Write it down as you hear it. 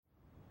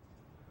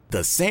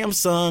The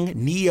Samsung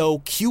Neo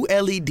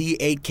QLED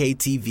 8K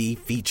TV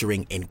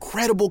featuring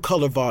incredible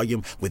color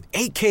volume with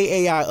 8K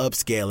AI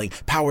upscaling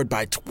powered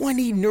by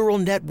 20 neural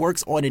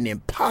networks on an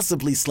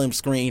impossibly slim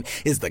screen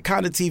is the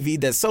kind of TV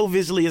that's so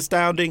visually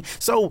astounding,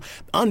 so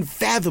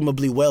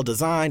unfathomably well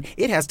designed,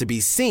 it has to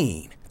be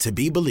seen to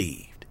be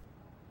believed.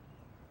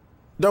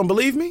 Don't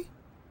believe me?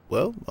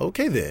 Well,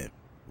 okay then.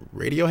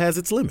 Radio has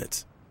its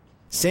limits.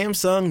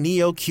 Samsung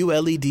Neo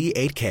QLED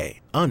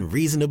 8K,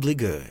 unreasonably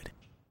good.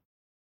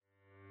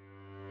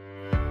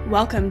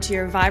 Welcome to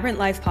your Vibrant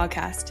Life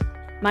podcast.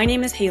 My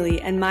name is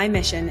Hayley, and my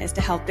mission is to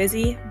help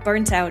busy,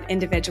 burnt-out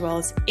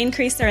individuals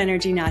increase their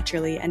energy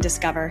naturally and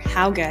discover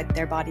how good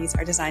their bodies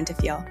are designed to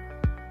feel.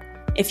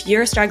 If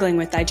you're struggling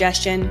with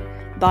digestion,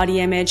 body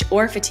image,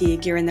 or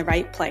fatigue, you're in the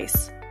right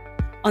place.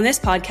 On this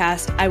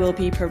podcast, I will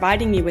be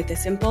providing you with the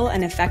simple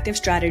and effective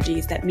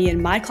strategies that me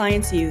and my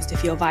clients use to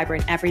feel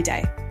vibrant every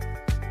day.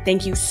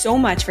 Thank you so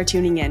much for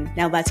tuning in.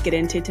 Now let's get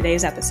into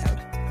today's episode.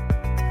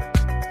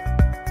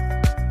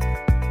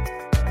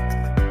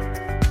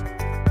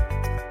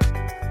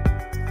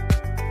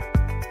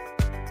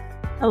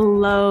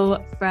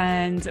 Hello,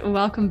 friends.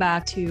 Welcome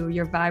back to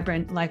your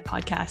Vibrant Life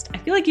podcast. I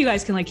feel like you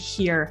guys can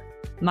hear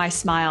my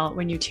smile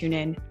when you tune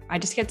in. I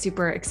just get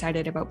super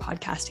excited about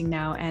podcasting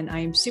now, and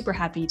I'm super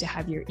happy to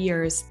have your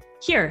ears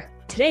here.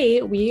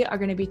 Today, we are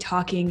going to be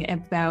talking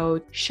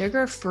about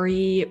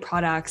sugar-free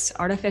products.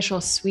 Artificial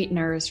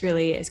sweeteners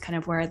really is kind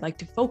of where I'd like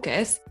to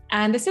focus.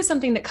 And this is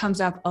something that comes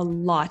up a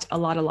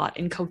lot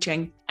in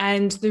coaching.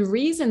 And the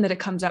reason that it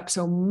comes up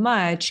so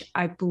much,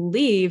 I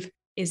believe,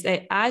 is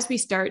that as we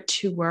start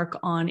to work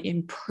on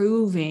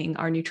improving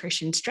our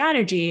nutrition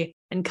strategy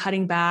and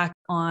cutting back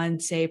on,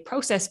 say,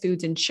 processed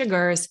foods and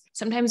sugars,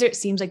 sometimes it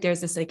seems like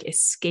there's this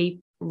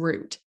escape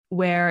route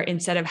where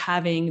instead of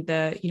having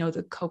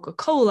the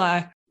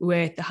Coca-Cola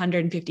with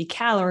 150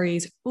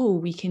 calories,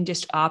 we can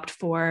just opt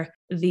for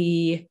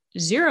the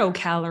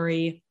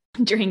 0-calorie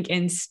drink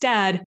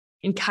instead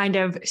and kind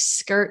of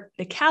skirt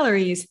the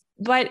calories.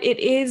 But it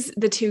is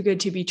the too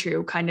good to be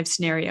true kind of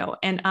scenario.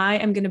 And I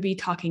am going to be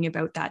talking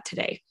about that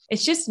today.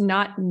 It's just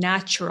not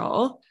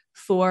natural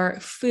for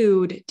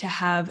food to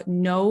have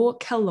no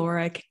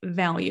caloric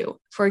value.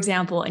 For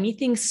example,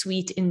 anything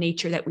sweet in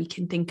nature that we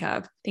can think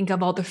of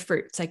all the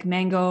fruits like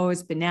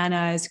mangoes,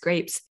 bananas,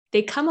 grapes.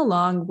 They come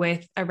along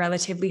with a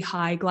relatively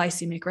high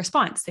glycemic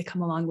response. They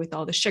come along with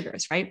all the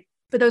sugars, right?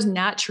 But those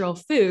natural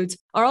foods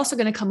are also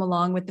going to come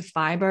along with the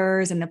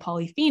fibers and the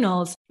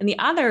polyphenols and the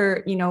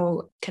other,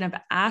 kind of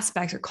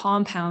aspects or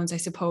compounds, I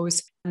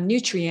suppose,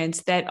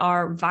 nutrients that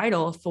are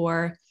vital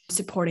for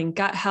supporting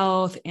gut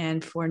health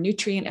and for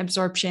nutrient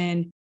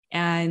absorption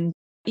and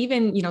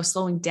even,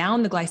 slowing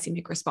down the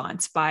glycemic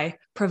response by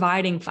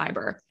providing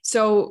fiber.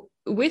 So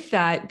with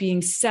that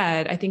being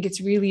said, I think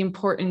it's really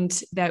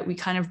important that we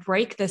kind of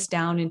break this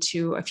down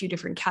into a few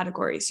different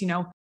categories.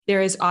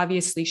 There is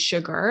obviously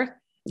sugar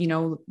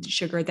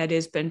that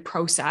has been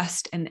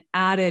processed and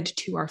added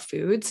to our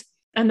foods.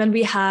 And then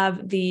we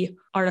have the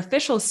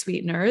artificial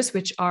sweeteners,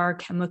 which are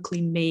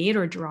chemically made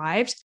or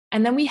derived.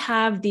 And then we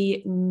have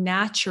the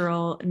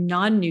natural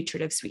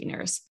non-nutritive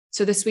sweeteners.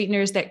 So the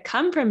sweeteners that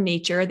come from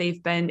nature,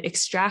 they've been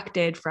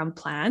extracted from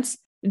plants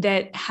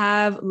that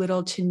have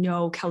little to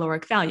no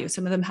caloric value.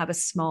 Some of them have a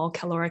small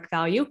caloric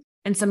value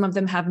and some of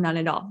them have none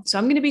at all. So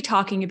I'm going to be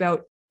talking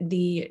about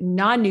the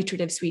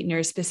non-nutritive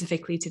sweeteners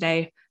specifically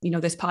today.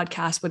 This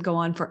podcast would go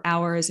on for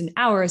hours and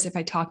hours if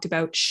I talked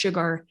about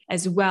sugar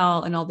as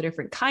well and all the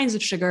different kinds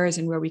of sugars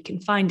and where we can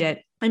find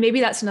it. And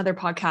maybe that's another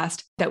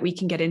podcast that we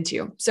can get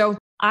into. So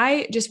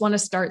I just want to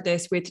start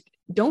this with,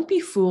 don't be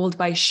fooled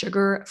by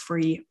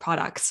sugar-free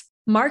products.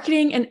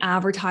 Marketing and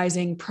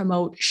advertising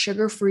promote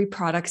sugar-free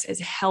products as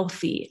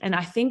healthy. And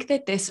I think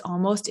that this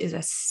almost is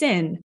a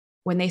sin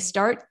when they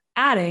start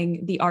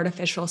adding the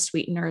artificial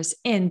sweeteners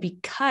in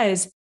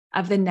because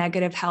of the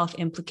negative health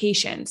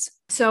implications.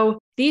 So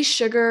these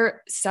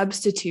sugar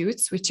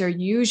substitutes, which are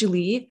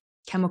usually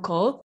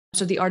chemical,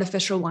 so the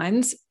artificial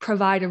ones,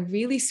 provide a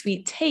really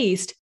sweet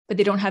taste, but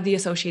they don't have the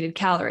associated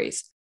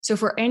calories. So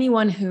for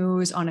anyone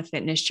who's on a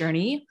fitness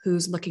journey,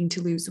 who's looking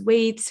to lose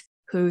weight,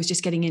 who's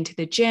just getting into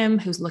the gym,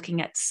 who's looking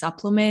at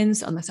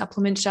supplements on the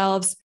supplement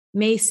shelves,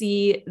 may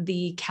see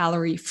the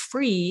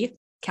calorie-free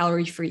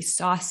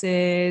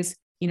sauces,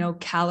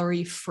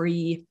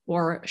 calorie-free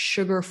or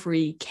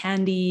sugar-free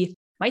candy,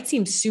 might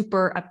seem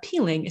super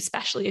appealing,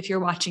 especially if you're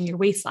watching your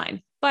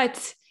waistline,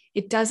 but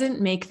it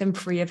doesn't make them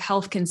free of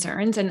health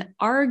concerns. And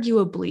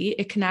arguably,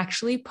 it can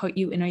actually put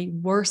you in a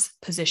worse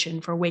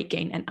position for weight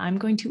gain. And I'm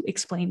going to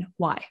explain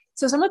why.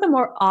 So some of the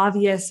more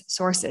obvious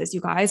sources,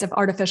 you guys, of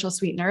artificial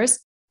sweeteners,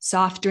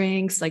 soft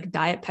drinks like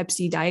Diet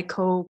Pepsi, Diet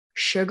Coke,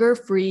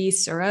 sugar-free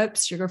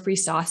syrups, sugar-free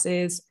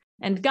sauces,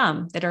 and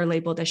gum that are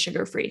labeled as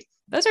sugar-free.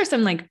 Those are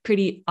some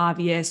pretty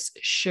obvious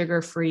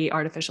sugar-free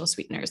artificial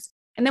sweeteners.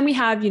 And then we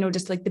have,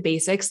 just the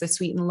basics, the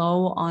sweet and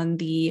low on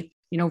the,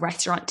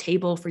 restaurant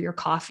table for your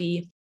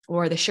coffee,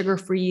 or the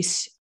sugar-free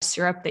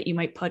syrup that you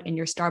might put in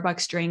your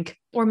Starbucks drink.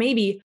 Or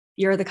maybe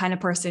you're the kind of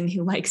person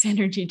who likes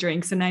energy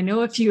drinks. And I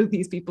know a few of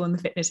these people in the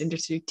fitness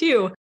industry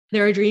too.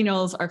 their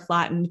adrenals are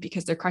flattened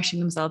because they're crushing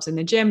themselves in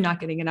the gym, not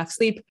getting enough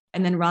sleep,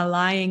 and then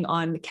relying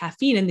on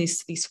caffeine and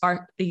these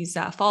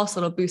false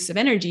little boosts of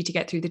energy to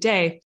get through the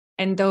day.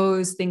 And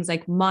those things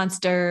like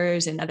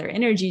Monsters and other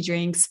energy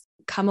drinks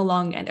come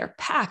along and they're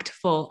packed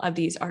full of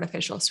these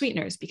artificial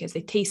sweeteners because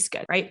they taste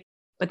good, right?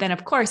 But then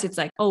of course it's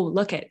like, oh,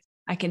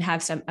 I can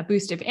have a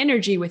boost of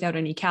energy without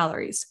any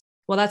calories.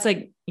 Well, that's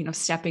like,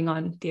 stepping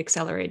on the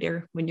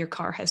accelerator when your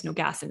car has no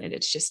gas in it.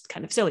 It's just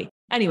kind of silly.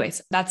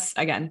 Anyways,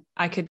 again,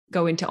 I could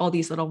go into all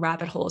these little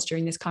rabbit holes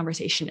during this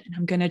conversation, and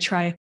I'm going to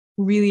try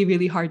really,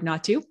 really hard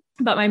not to.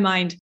 But my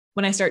mind,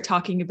 when I start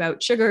talking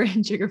about sugar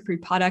and sugar-free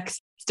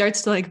products,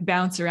 starts to like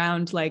bounce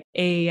around like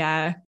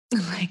a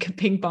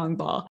ping pong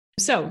ball.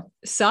 So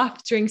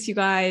soft drinks, you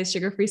guys,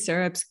 sugar-free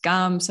syrups,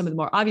 gum, some of the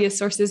more obvious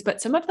sources,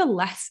 but some of the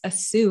less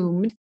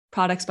assumed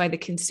products by the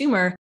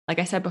consumer, like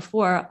I said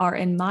before, are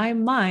in my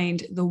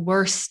mind the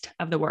worst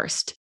of the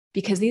worst,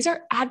 because these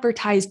are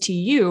advertised to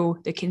you,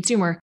 the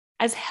consumer,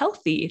 as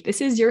healthy. This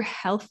is your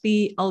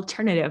healthy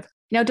alternative.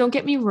 Now, don't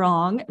get me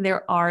wrong.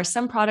 There are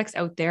some products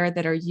out there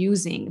that are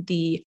using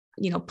the,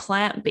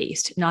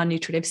 plant-based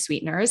non-nutritive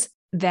sweeteners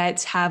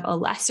that have a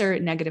lesser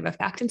negative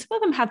effect. And some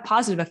of them have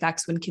positive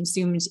effects when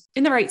consumed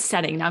in the right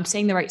setting. Now, I'm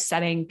saying the right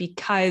setting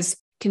because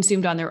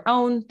consumed on their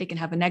own, they can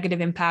have a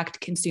negative impact.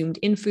 Consumed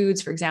in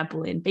foods, for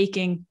example, in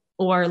baking,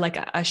 or like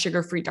a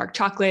sugar-free dark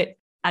chocolate,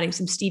 adding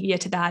some stevia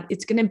to that,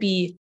 it's going to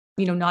be,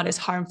 not as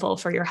harmful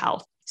for your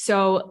health.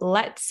 So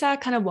let's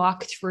kind of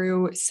walk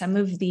through some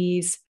of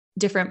these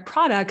different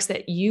products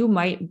that you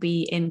might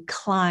be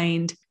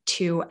inclined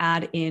to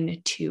add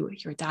into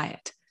your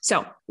diet.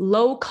 So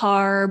low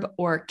carb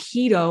or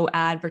keto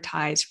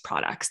advertised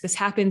products. This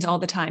happens all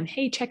the time.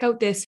 Hey, check out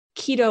this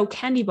keto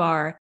candy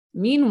bar.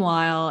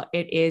 Meanwhile,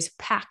 it is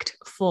packed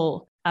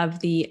full of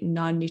the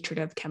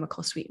non-nutritive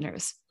chemical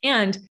sweeteners.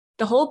 And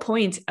the whole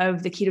point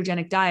of the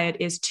ketogenic diet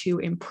is to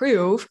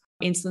improve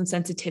insulin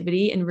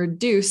sensitivity and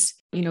reduce,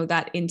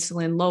 that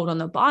insulin load on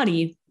the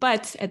body.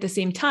 But at the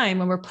same time,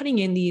 when we're putting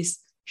in these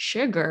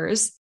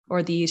sugars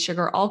or these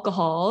sugar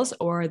alcohols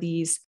or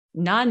these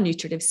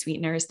non-nutritive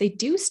sweeteners, they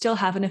do still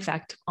have an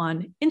effect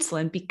on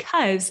insulin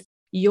because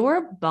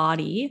your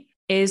body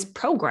is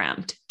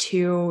programmed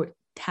to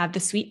have the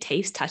sweet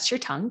taste touch your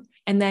tongue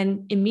and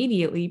then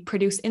immediately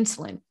produce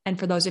insulin. And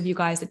for those of you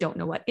guys that don't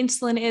know what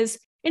insulin is,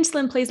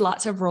 insulin plays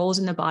lots of roles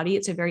in the body.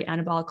 It's a very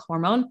anabolic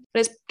hormone,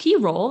 but its key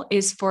role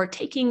is for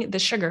taking the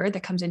sugar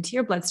that comes into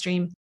your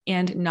bloodstream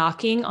and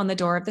knocking on the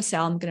door of the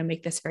cell. I'm going to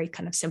make this very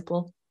kind of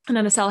simple. And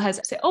then the cell has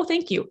to say, oh,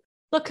 thank you.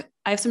 Look,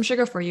 I have some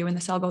sugar for you. And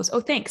the cell goes,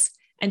 oh, thanks,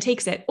 and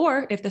takes it.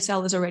 Or if the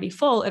cell is already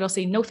full, it'll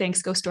say, no,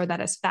 thanks, go store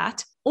that as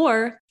fat.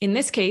 Or in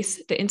this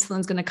case, the insulin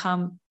is going to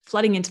come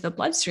flooding into the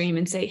bloodstream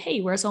and say, hey,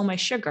 where's all my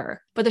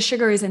sugar? But the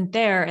sugar isn't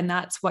there. And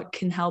that's what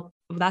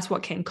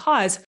can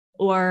cause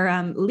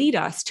or lead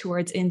us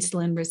towards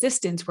insulin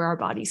resistance, where our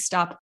bodies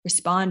stop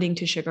responding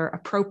to sugar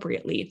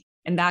appropriately.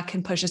 And that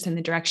can push us in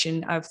the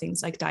direction of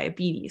things like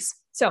diabetes.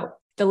 So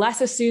the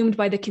less assumed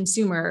by the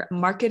consumer,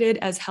 marketed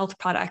as health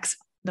products,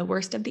 the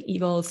worst of the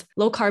evils,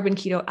 low carbon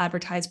keto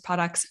advertised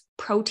products,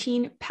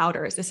 protein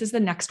powders. This is the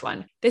next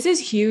one. This is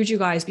huge, you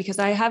guys, because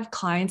I have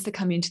clients that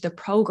come into the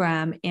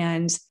program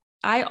and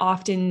I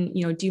often,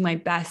 do my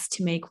best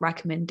to make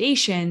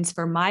recommendations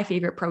for my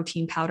favorite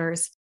protein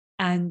powders.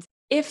 And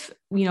if,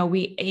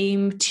 we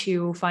aim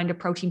to find a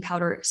protein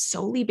powder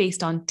solely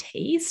based on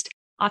taste,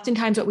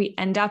 oftentimes what we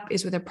end up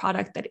is with a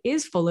product that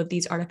is full of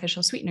these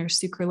artificial sweeteners,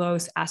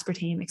 sucralose,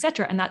 aspartame, et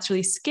cetera. And that's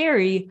really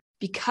scary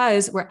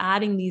because we're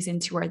adding these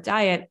into our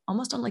diet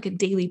almost on like a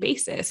daily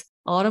basis.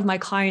 A lot of my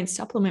clients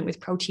supplement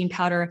with protein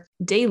powder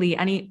daily.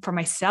 For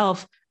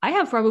myself, I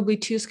have probably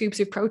 2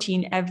 scoops of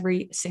protein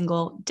every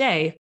single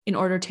day in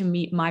order to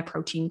meet my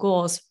protein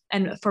goals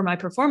and for my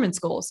performance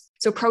goals.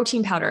 So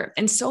protein powder.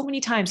 And so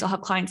many times I'll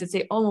have clients that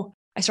say, oh,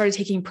 I started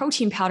taking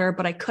protein powder,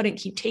 but I couldn't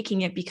keep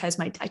taking it because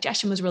my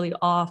digestion was really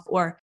off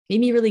or made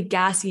me really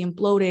gassy and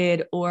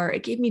bloated, or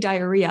it gave me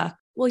diarrhea.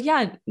 Well,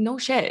 yeah, no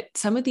shit.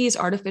 Some of these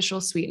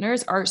artificial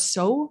sweeteners are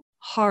so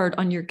hard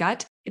on your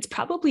gut. It's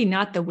probably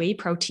not the whey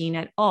protein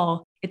at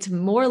all. It's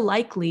more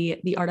likely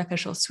the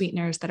artificial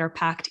sweeteners that are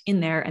packed in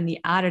there and the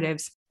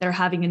additives that are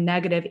having a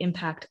negative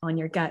impact on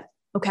your gut.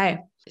 Okay.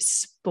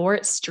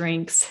 Sports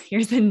drinks.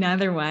 Here's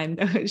another one.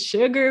 Those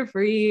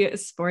sugar-free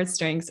sports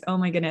drinks. Oh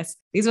my goodness.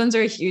 These ones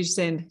are a huge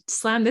sin.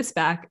 Slam this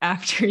back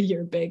after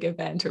your big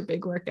event or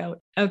big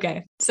workout.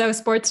 Okay. So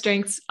sports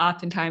drinks,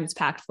 oftentimes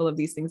packed full of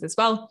these things as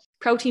well.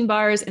 Protein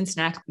bars and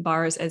snack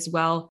bars as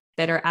well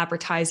that are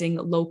advertising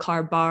low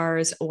carb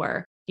bars,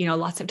 or,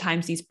 lots of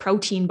times these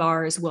protein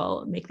bars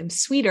will make them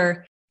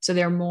sweeter. So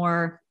they're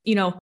more,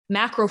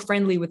 macro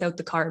friendly without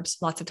the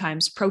carbs. Lots of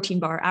times protein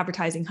bar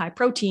advertising high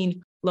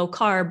protein, low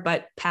carb,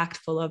 but packed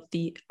full of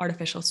the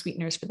artificial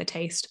sweeteners for the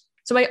taste.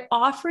 So by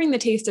offering the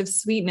taste of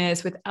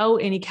sweetness without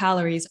any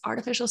calories,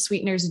 artificial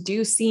sweeteners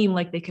do seem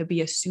like they could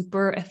be a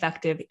super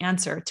effective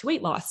answer to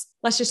weight loss.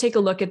 Let's just take a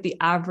look at the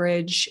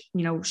average,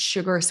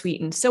 sugar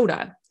sweetened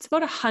soda. It's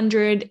about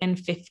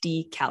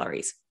 150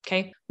 calories.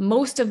 Okay.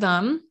 Most of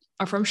them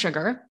are from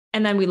sugar.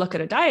 And then we look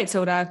at a diet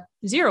soda,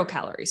 0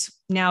 calories.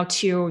 Now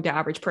to the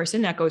average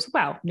person that goes,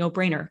 wow, no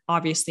brainer.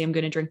 Obviously, I'm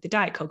going to drink the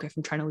Diet Coke if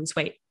I'm trying to lose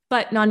weight.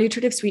 But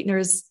non-nutritive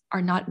sweeteners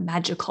are not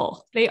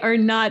magical. They are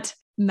not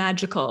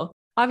magical.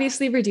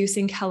 Obviously,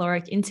 reducing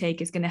caloric intake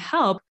is going to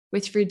help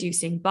with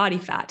reducing body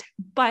fat.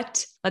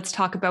 But let's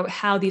talk about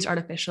how these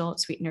artificial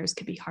sweeteners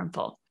could be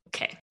harmful.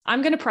 Okay,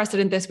 I'm going to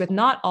precedent this with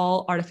not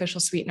all artificial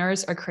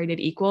sweeteners are created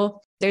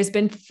equal. There's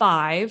been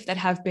 5 that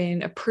have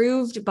been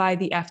approved by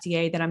the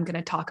FDA that I'm going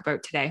to talk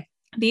about today.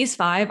 These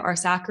 5 are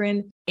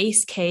saccharin,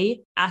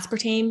 ACE-K,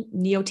 aspartame,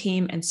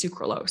 neotame, and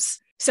sucralose.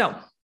 So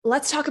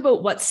let's talk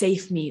about what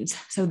safe means.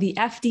 So the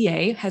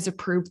FDA has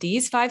approved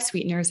these 5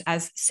 sweeteners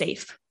as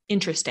safe.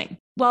 Interesting.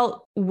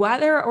 Well,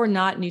 whether or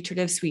not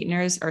nutritive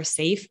sweeteners are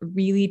safe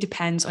really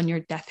depends on your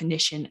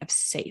definition of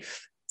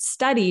safe.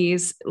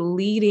 Studies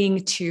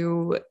leading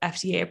to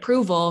FDA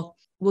approval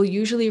will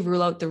usually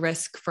rule out the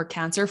risk for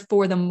cancer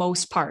for the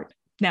most part.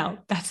 Now,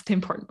 that's the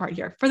important part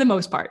here, for the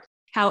most part.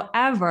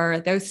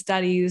 However, those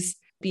studies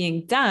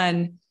being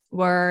done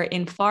were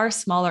in far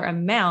smaller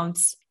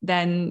amounts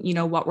than,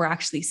 what we're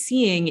actually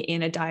seeing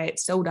in a diet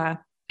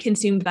soda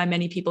consumed by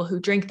many people who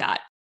drink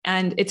that.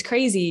 And it's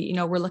crazy,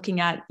 we're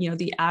looking at,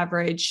 the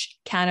average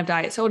can of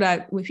diet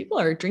soda. When people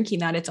are drinking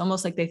that, it's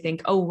almost like they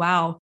think, oh,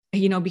 wow,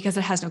 because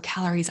it has no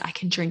calories, I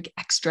can drink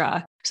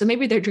extra. So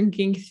maybe they're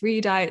drinking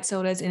 3 diet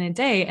sodas in a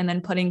day and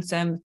then putting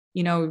some,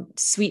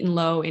 sweet and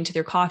low into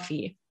their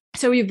coffee.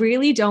 So we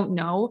really don't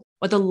know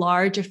what the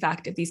large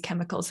effect of these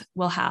chemicals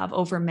will have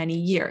over many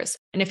years.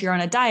 And if you're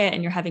on a diet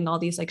and you're having all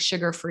these like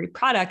sugar-free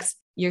products,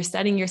 you're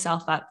setting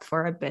yourself up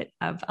for a bit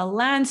of a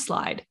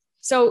landslide.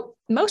 So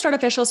most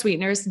artificial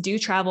sweeteners do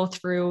travel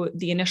through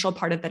the initial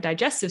part of the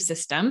digestive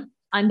system,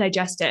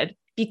 undigested.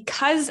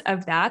 Because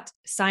of that,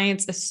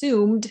 science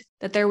assumed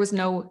that there was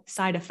no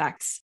side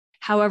effects.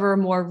 However,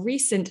 more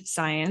recent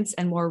science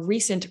and more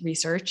recent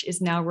research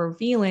is now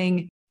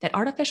revealing that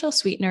artificial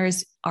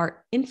sweeteners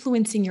are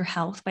influencing your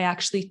health by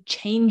actually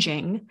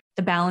changing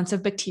the balance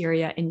of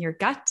bacteria in your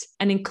gut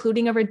and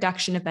including a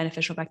reduction of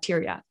beneficial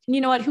bacteria. And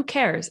you know what? Who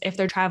cares if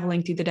they're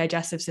traveling through the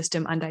digestive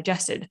system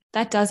undigested?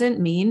 That doesn't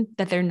mean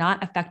that they're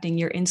not affecting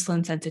your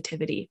insulin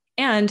sensitivity.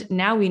 And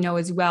now we know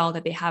as well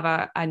that they have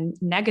a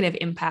negative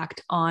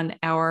impact on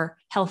our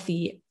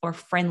healthy or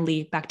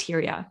friendly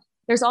bacteria.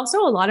 There's also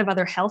a lot of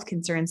other health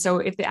concerns. So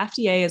if the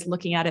FDA is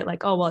looking at it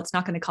like, oh, well, it's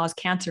not going to cause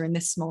cancer in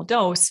this small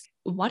dose,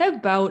 what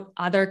about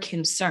other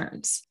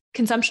concerns?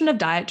 Consumption of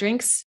diet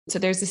drinks. So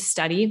there's a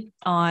study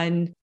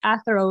on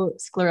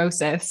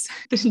atherosclerosis.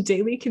 The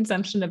daily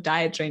consumption of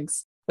diet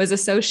drinks was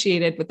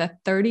associated with a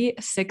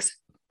 36%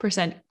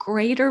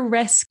 greater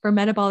risk for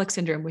metabolic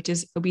syndrome, which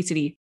is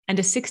obesity, and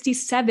a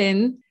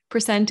 67%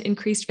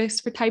 increased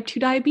risk for type 2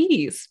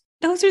 diabetes.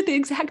 Those are the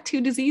exact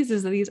 2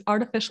 diseases that these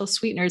artificial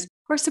sweeteners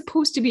are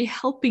supposed to be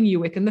helping you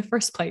with in the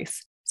first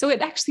place. So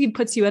it actually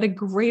puts you at a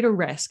greater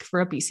risk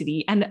for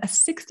obesity and a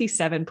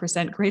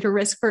 67% greater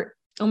risk for,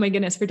 oh my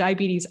goodness, for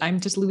diabetes.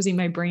 I'm just losing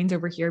my brains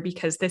over here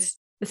because the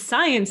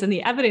science and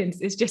the evidence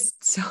is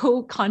just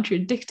so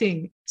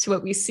contradicting to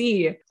what we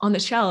see on the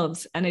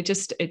shelves. And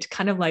it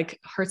kind of like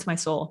hurts my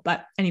soul.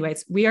 But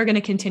anyways, we are going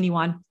to continue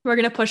on. We're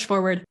going to push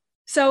forward.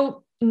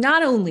 So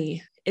not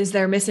only is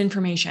there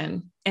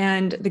misinformation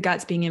and the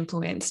gut's being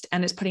influenced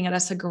and it's putting at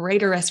us a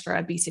greater risk for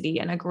obesity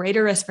and a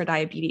greater risk for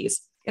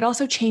diabetes, it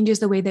also changes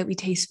the way that we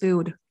taste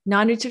food.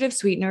 Non-nutritive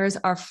sweeteners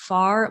are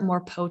far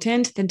more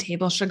potent than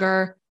table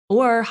sugar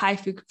or high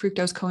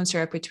fructose corn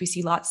syrup, which we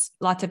see lots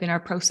of in our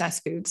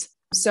processed foods.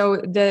 So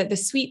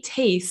the sweet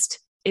taste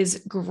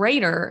is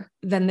greater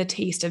than the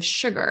taste of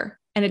sugar,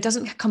 and it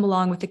doesn't come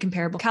along with the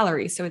comparable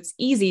calories. So it's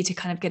easy to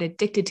kind of get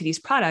addicted to these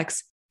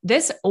products.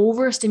 This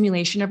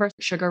overstimulation of our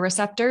sugar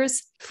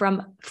receptors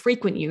from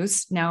frequent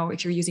use. Now,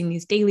 if you're using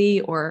these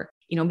daily or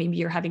maybe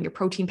you're having your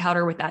protein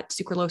powder with that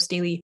sucralose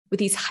daily, with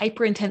these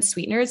hyper intense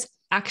sweeteners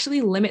actually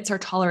limits our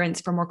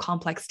tolerance for more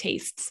complex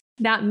tastes.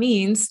 That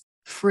means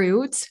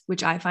fruit,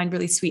 which I find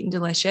really sweet and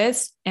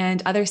delicious,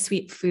 and other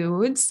sweet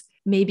foods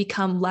may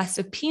become less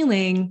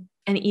appealing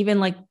and even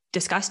like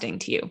disgusting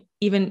to you,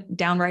 even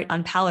downright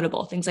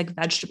unpalatable, things like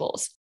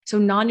vegetables. So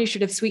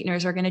non-nutritive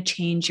sweeteners are going to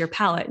change your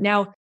palate.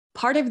 Now,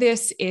 part of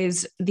this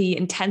is the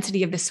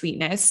intensity of the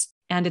sweetness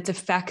and its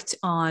effect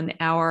on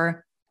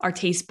our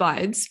taste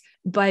buds,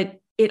 but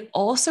it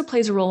also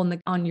plays a role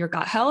on your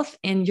gut health,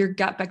 and your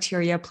gut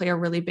bacteria play a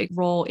really big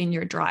role in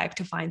your drive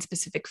to find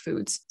specific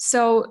foods.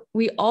 So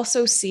we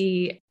also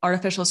see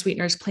artificial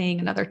sweeteners playing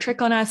another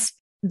trick on us.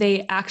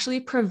 They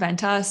actually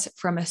prevent us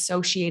from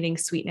associating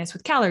sweetness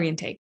with calorie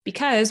intake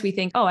because we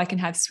think, oh, I can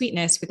have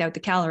sweetness without the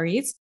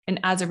calories. And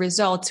as a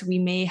result, we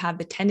may have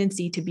the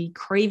tendency to be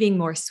craving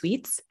more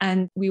sweets.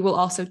 And we will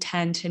also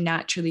tend to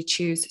naturally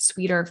choose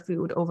sweeter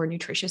food over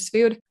nutritious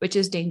food, which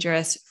is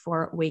dangerous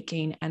for weight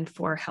gain and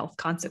for health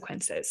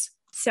consequences.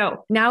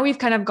 So now we've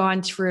kind of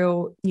gone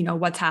through,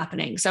 what's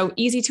happening. So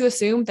easy to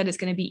assume that it's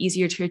going to be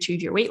easier to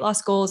achieve your weight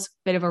loss goals.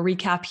 Bit of a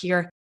recap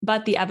here,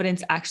 but the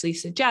evidence actually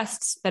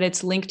suggests that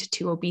it's linked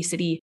to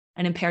obesity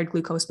and impaired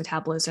glucose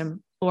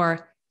metabolism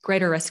or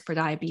greater risk for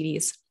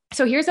diabetes.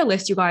 So here's a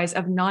list, you guys,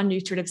 of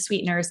non-nutritive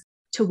sweeteners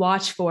to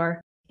watch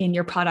for in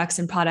your products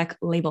and product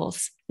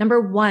labels. Number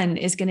 1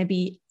 is going to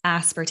be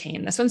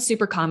aspartame. This one's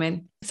super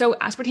common. So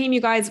aspartame,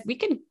 you guys, we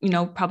can,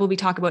 probably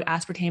talk about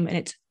aspartame in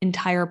its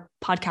entire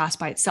podcast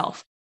by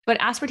itself, but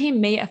aspartame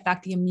may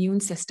affect the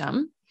immune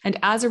system. And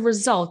as a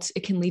result,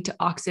 it can lead to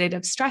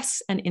oxidative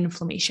stress and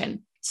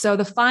inflammation. So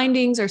the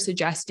findings are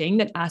suggesting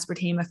that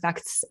aspartame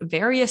affects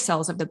various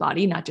cells of the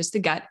body, not just the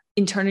gut,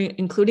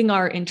 including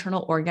our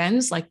internal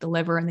organs like the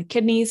liver and the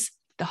kidneys,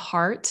 the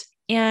heart,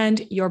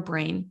 and your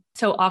brain.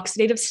 So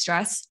oxidative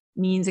stress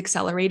means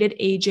accelerated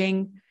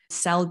aging,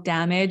 cell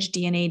damage,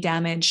 DNA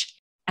damage,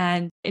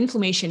 and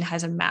inflammation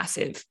has a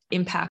massive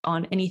impact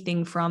on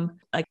anything from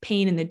like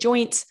pain in the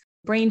joints,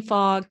 brain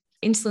fog,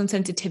 insulin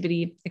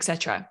sensitivity,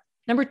 etc.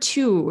 Number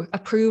 2,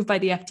 approved by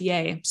the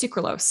FDA,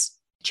 sucralose.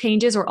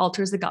 Changes or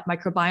alters the gut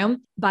microbiome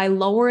by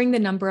lowering the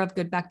number of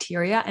good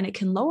bacteria, and it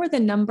can lower the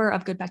number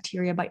of good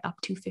bacteria by up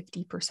to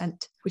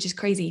 50%, which is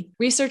crazy.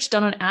 Research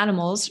done on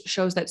animals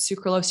shows that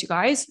sucralose, you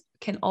guys,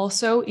 can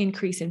also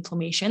increase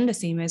inflammation, the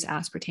same as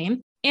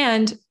aspartame.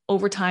 And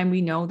over time,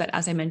 we know that,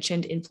 as I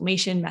mentioned,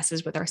 inflammation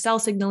messes with our cell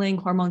signaling,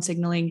 hormone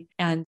signaling,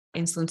 and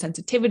insulin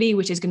sensitivity,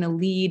 which is going to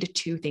lead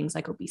to things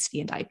like obesity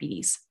and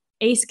diabetes.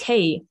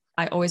 ACE-K,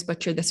 I always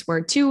butcher this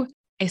word too,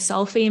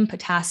 asulfame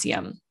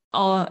potassium.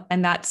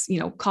 And that's,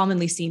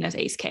 commonly seen as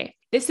ACE-K.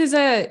 This is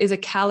a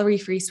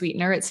calorie-free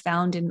sweetener. It's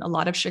found in a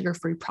lot of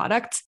sugar-free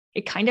products.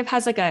 It kind of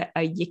has like a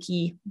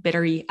yicky,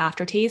 bittery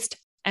aftertaste.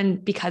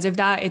 And because of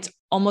that, it's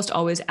almost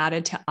always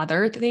added to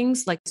other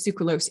things like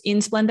sucralose in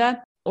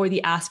Splenda or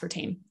the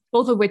aspartame,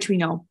 both of which we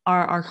know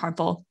are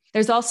harmful.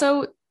 There's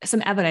also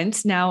some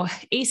evidence. Now,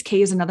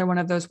 ACE-K is another one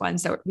of those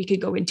ones that we could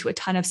go into a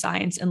ton of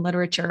science and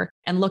literature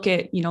and look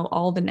at,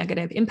 all the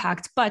negative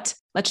impacts. But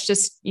let's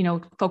just,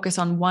 focus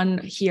on one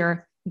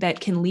here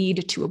that can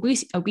lead to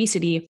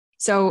obesity.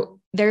 So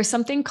there's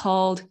something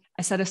called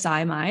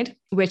acetylsalamide,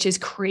 which is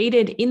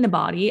created in the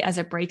body as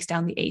it breaks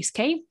down the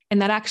ACE-K,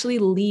 and that actually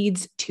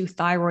leads to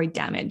thyroid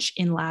damage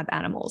in lab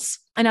animals.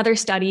 Another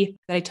study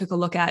that I took a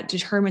look at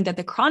determined that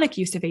the chronic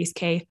use of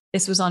ACE-K,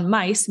 this was on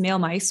mice, male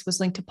mice, was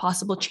linked to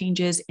possible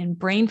changes in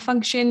brain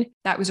function.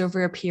 That was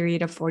over a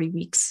period of 40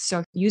 weeks.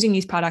 So using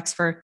these products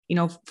for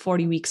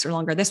 40 weeks or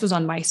longer. This was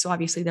on mice. So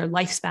obviously their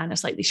lifespan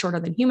is slightly shorter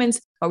than humans,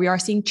 but we are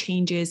seeing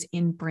changes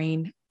in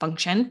brain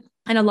function.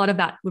 And a lot of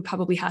that would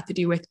probably have to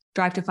do with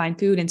drive to find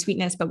food and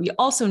sweetness. But we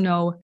also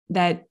know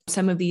that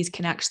some of these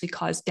can actually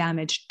cause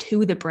damage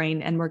to the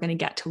brain. And we're going to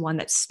get to one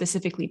that's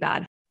specifically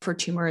bad for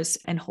tumors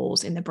and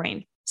holes in the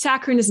brain.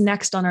 Saccharin is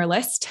next on our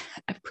list,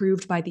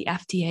 approved by the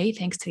FDA,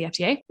 thanks to the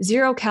FDA.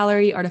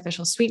 0-calorie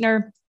artificial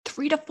sweetener,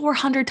 300 to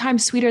 400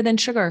 times sweeter than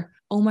sugar.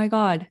 Oh my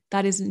God,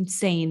 that is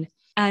insane.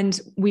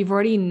 And we've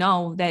already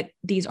know that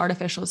these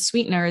artificial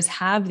sweeteners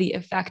have the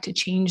effect to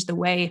change the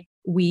way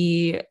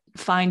we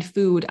find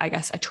food,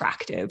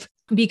 attractive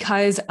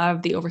because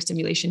of the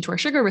overstimulation to our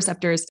sugar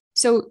receptors.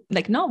 So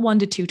not 1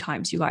 to 2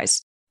 times, you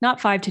guys,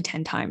 not 5 to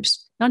 10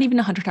 times, not even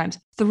 100 times,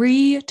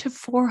 300 to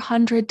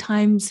 400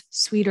 times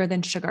sweeter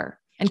than sugar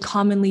and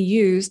commonly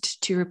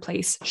used to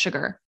replace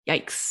sugar.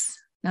 Yikes.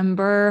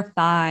 Number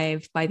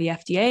 5 by the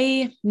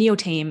FDA,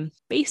 neotame,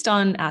 based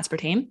on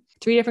aspartame,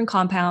 3 different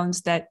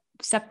compounds that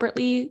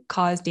separately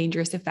cause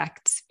dangerous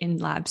effects in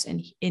labs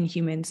and in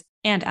humans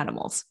and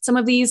animals. Some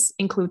of these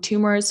include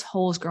tumors,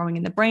 holes growing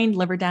in the brain,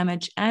 liver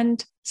damage,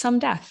 and some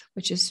death,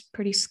 which is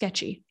pretty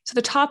sketchy. So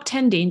the top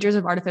 10 dangers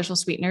of artificial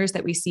sweeteners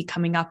that we see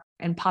coming up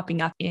and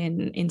popping up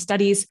in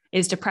studies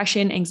is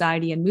depression,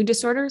 anxiety, and mood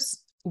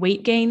disorders,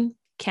 weight gain,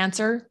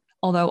 cancer,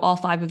 although all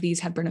 5 of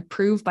these have been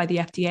approved by the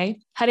FDA,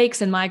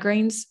 headaches and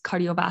migraines,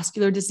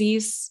 cardiovascular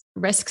disease,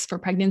 risks for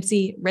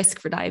pregnancy, risk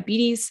for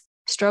diabetes,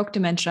 stroke,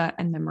 dementia,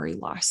 and memory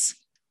loss.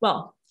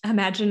 Well,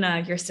 imagine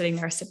you're sitting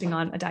there sipping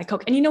on a Diet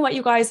Coke. And you know what,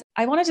 you guys,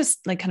 I want to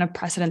just kind of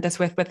precedent this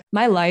with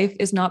my life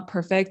is not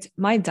perfect.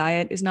 My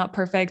diet is not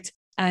perfect.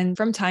 And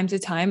from time to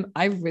time,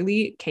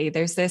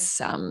 there's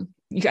this,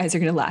 you guys are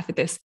going to laugh at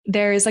this.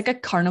 There is a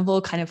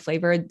carnival kind of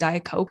flavored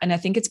Diet Coke. And I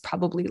think it's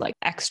probably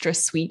extra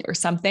sweet or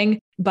something.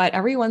 But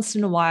every once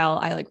in a while,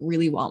 I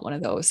really want one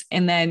of those.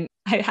 And then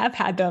I have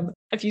had them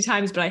a few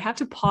times, but I have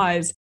to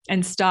pause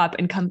and stop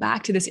and come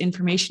back to this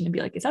information and be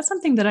like, is that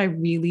something that I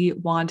really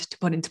want to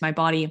put into my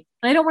body?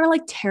 And I don't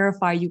want to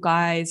terrify you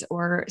guys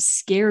or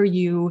scare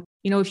you.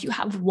 If you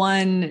have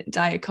one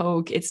Diet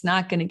Coke, it's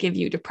not going to give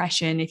you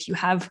depression. If you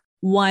have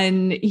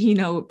one,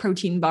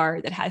 protein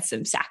bar that has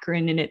some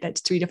saccharin in it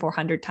that's 300 to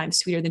 400 times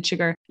sweeter than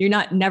sugar, you're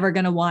never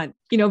going to want,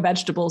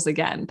 vegetables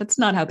again. That's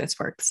not how this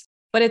works.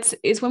 But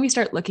it's when we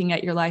start looking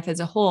at your life as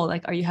a whole,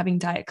 are you having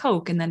Diet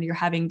Coke? And then you're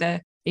having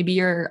maybe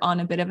you're on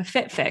a bit of a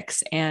fit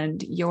fix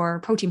and your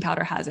protein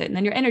powder has it, and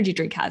then your energy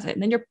drink has it,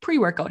 and then your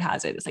pre-workout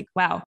has it. It's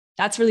wow,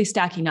 that's really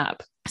stacking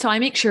up. So I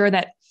make sure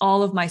that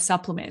all of my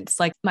supplements,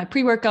 like my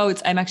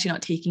pre-workouts, I'm actually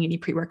not taking any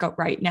pre-workout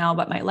right now,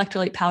 but my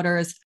electrolyte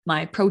powders,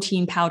 my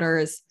protein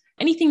powders,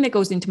 anything that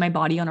goes into my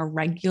body on a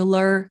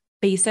regular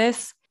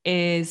basis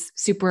is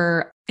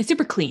super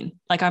clean.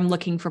 I'm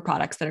looking for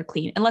products that are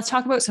clean. And let's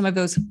talk about some of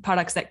those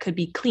products that could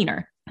be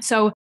cleaner.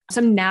 So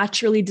some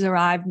naturally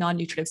derived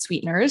non-nutritive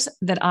sweeteners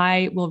that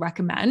I will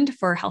recommend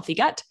for a healthy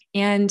gut.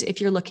 And if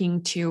you're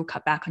looking to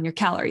cut back on your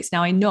calories.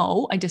 Now, I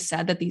know I just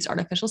said that these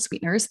artificial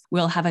sweeteners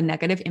will have a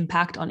negative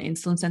impact on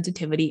insulin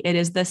sensitivity. It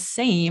is the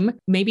same,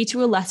 maybe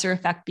to a lesser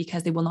effect,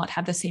 because they will not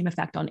have the same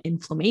effect on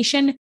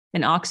inflammation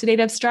and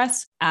oxidative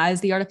stress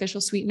as the artificial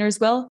sweeteners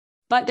will,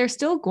 but they're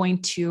still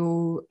going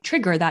to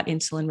trigger that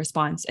insulin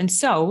response. And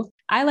so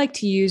I like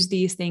to use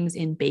these things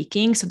in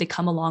baking. So they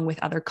come along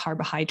with other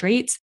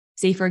carbohydrates.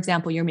 Say, for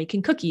example, you're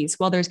making cookies.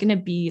 Well, there's going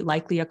to be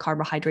likely a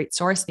carbohydrate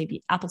source,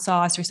 maybe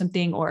applesauce or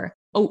something, or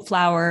oat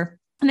flour.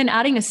 And then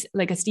adding a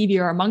stevia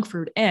or a monk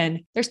fruit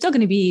in, there's still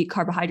going to be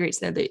carbohydrates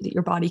there that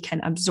your body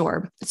can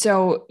absorb.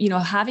 So,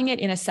 having it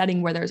in a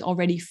setting where there's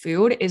already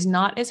food is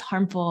not as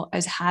harmful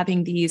as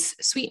having these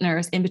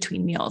sweeteners in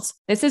between meals.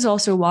 This is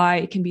also why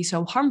it can be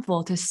so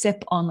harmful to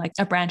sip on like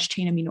a branched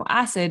chain amino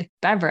acid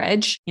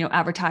beverage,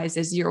 advertised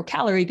as 0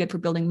 calorie, good for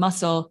building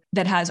muscle,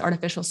 that has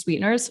artificial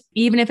sweeteners,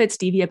 even if it's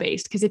stevia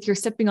based. Because if you're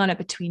sipping on it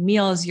between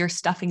meals, you're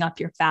stuffing up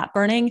your fat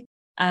burning,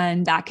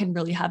 and that can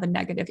really have a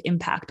negative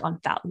impact on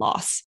fat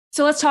loss.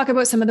 So let's talk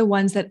about some of the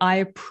ones that I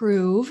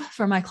approve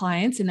for my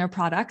clients in their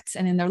products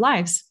and in their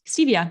lives.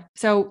 Stevia.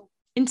 So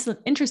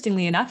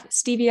interestingly enough,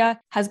 stevia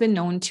has been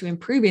known to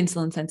improve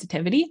insulin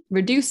sensitivity,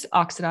 reduce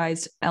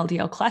oxidized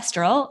LDL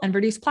cholesterol, and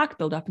reduce plaque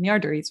buildup in the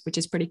arteries, which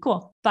is pretty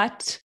cool.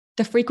 But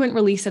the frequent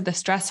release of the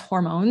stress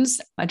hormones,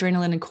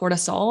 adrenaline and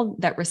cortisol,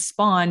 that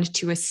respond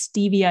to a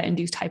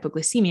stevia-induced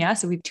hypoglycemia.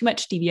 So we have too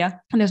much stevia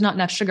and there's not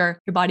enough sugar.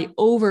 Your body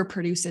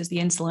overproduces the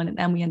insulin, and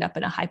then we end up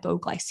in a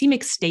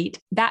hypoglycemic state.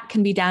 That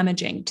can be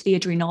damaging to the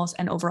adrenals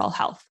and overall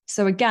health.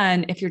 So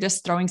again, if you're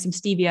just throwing some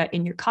stevia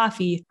in your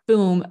coffee,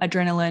 boom,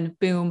 adrenaline,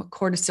 boom,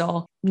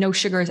 cortisol, no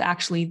sugar is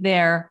actually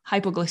there,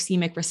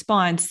 hypoglycemic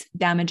response,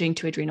 damaging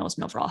to adrenals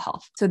and overall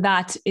health. So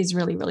that is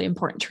really, really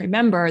important to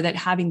remember, that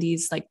having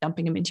these, like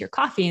dumping them into your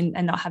coffee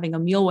and not having a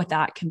meal with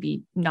that, can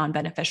be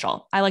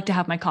non-beneficial. I like to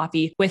have my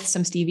coffee with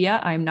some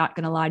stevia. I'm not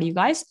going to lie to you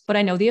guys, but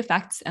I know the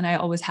effects, and I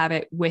always have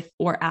it with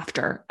or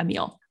after a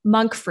meal.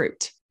 Monk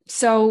fruit.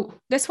 So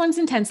this one's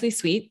intensely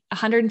sweet,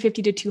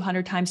 150 to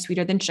 200 times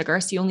sweeter than sugar.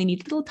 So you only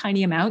need little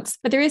tiny amounts,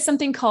 but there is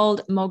something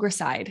called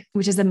mogroside,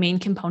 which is the main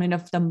component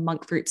of the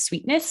monk fruit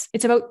sweetness.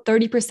 It's about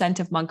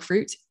 30% of monk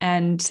fruit.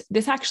 And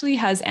this actually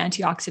has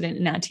antioxidant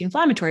and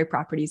anti-inflammatory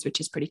properties, which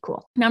is pretty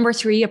cool. Number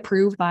 3,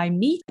 approved by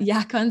me,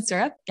 yacon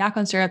syrup.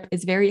 Yacon syrup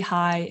is very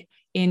high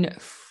in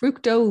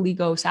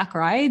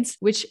fructooligosaccharides,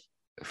 which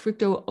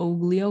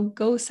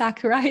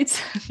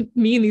fructooligosaccharides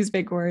mean these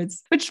big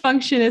words, which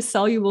function as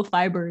soluble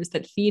fibers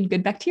that feed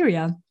good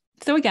bacteria.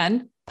 So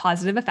again,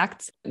 positive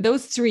effects.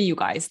 Those 3, you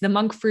guys, the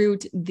monk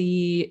fruit,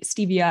 the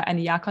stevia, and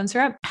the yacon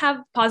syrup,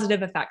 have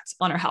positive effects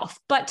on our health,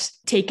 but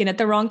taken at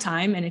the wrong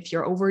time, and if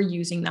you're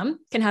overusing them,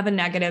 can have a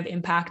negative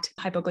impact,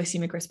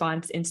 hypoglycemic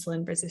response,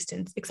 insulin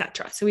resistance,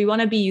 etc. So we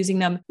want to be using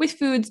them with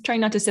foods,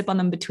 trying not to sip on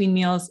them between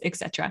meals,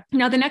 etc.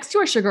 Now, the next 2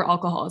 are sugar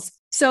alcohols.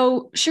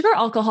 So sugar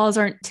alcohols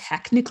aren't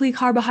technically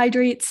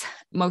carbohydrates.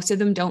 Most of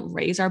them don't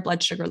raise our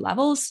blood sugar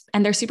levels,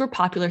 and they're super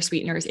popular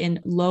sweeteners in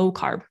low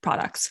carb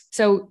products.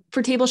 So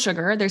for table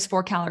sugar, there's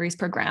 4 calories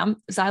per gram.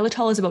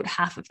 Xylitol is about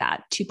half of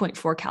that,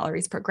 2.4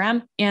 calories per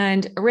gram,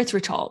 and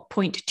erythritol,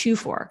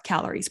 0.24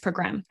 calories per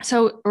gram.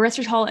 So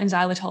erythritol and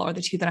xylitol are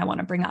the 2 that I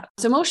want to bring up.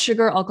 So most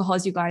sugar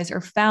alcohols, you guys,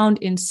 are found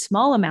in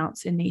small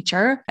amounts in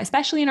nature,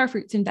 especially in our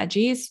fruits and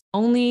veggies.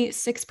 Only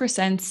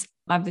 6%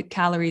 of the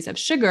calories of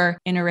sugar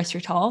in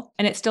erythritol,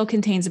 and it still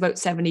contains about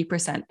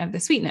 70% of the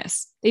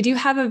sweetness. They do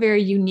have a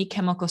very unique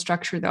chemical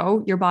structure,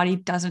 though. Your body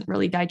doesn't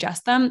really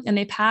digest them, and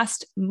they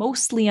passed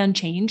mostly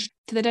unchanged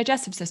to the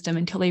digestive system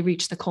until they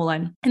reach the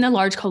colon. In the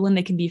large colon,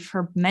 they can be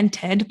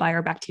fermented by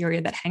our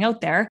bacteria that hang out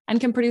there and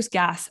can produce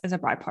gas as a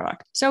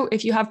byproduct. So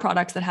if you have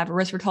products that have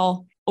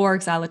erythritol or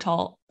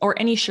xylitol or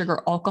any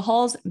sugar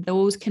alcohols,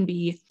 those can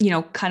be,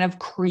 kind of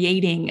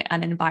creating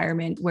an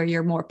environment where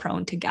you're more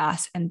prone to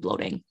gas and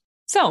bloating.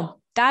 So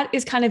that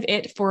is kind of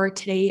it for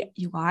today,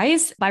 you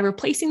guys. By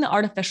replacing the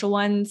artificial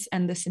ones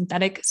and the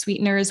synthetic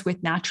sweeteners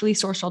with naturally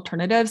sourced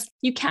alternatives,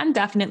 you can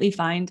definitely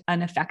find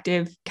an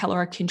effective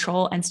caloric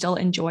control and still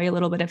enjoy a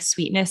little bit of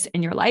sweetness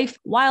in your life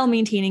while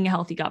maintaining a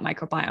healthy gut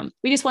microbiome.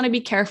 We just want to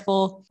be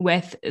careful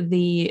with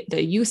the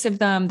use of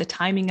them, the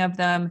timing of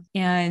them,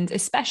 and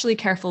especially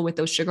careful with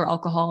those sugar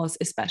alcohols,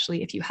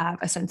 especially if you have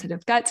a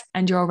sensitive gut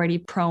and you're already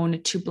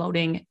prone to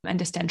bloating and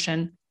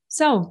distension.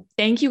 So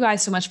thank you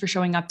guys so much for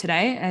showing up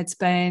today. It's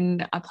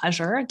been a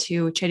pleasure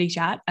to chitty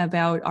chat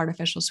about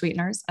artificial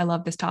sweeteners. I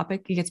love this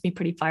topic. It gets me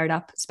pretty fired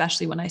up,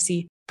 especially when I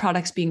see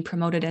products being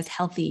promoted as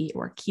healthy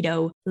or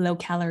keto, low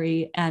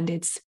calorie, and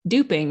it's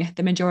duping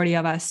the majority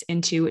of us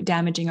into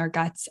damaging our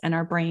guts and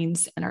our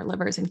brains and our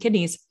livers and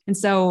kidneys. And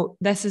so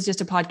this is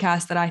just a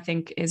podcast that I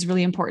think is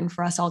really important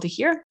for us all to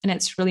hear. And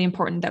it's really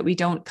important that we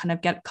don't kind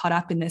of get caught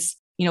up in this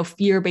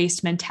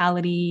fear-based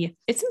mentality.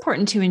 It's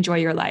important to enjoy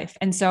your life.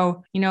 And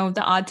so,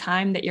 the odd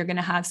time that you're going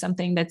to have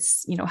something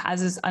that's,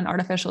 has an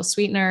artificial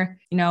sweetener,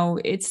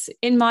 it's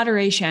in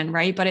moderation,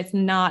 right? But it's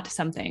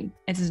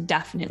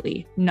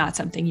definitely not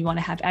something you want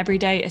to have every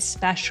day,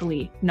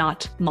 especially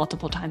not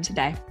multiple times a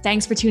day.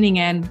 Thanks for tuning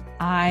in.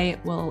 I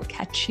will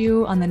catch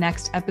you on the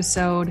next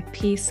episode.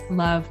 Peace,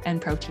 love,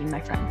 and protein,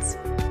 my friends.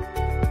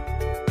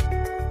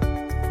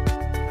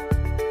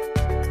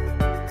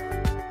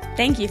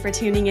 Thank you for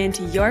tuning in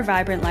to Your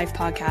Vibrant Life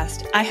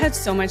podcast. I had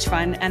so much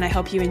fun, and I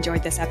hope you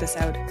enjoyed this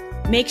episode.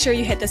 Make sure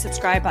you hit the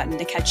subscribe button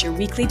to catch your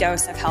weekly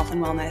dose of health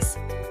and wellness.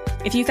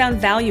 If you found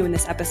value in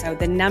this episode,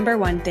 the number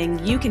one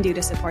thing you can do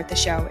to support the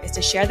show is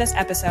to share this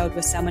episode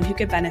with someone who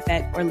could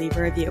benefit or leave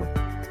a review.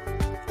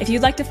 If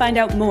you'd like to find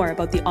out more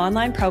about the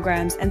online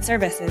programs and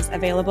services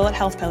available at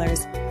Health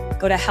Pillars,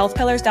 go to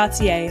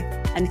healthpillars.ca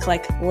and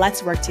click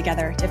Let's Work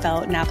Together to fill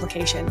out an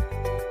application.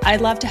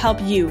 I'd love to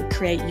help you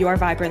create your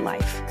vibrant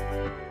life.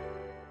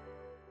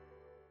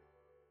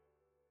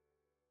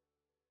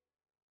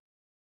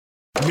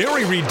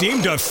 Mary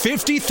redeemed a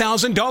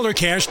 $50,000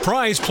 cash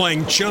prize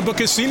playing Chumba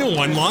Casino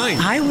online.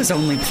 I was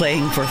only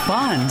playing for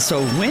fun, so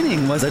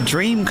winning was a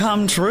dream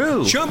come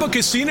true. Chumba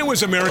Casino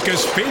is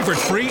America's favorite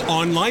free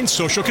online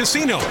social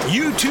casino.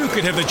 You too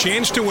could have the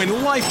chance to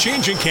win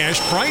life-changing cash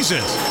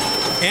prizes.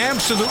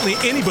 Absolutely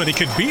anybody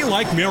could be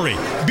like Mary.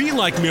 Be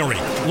like Mary.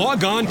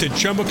 Log on to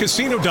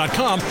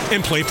ChumbaCasino.com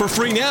and play for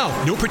free now.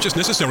 No purchase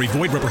necessary.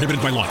 Void where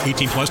prohibited by law.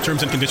 18+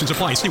 terms and conditions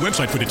apply. See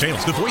website for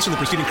details. The voice in the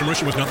preceding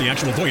commercial was not the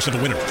actual voice of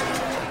the winner.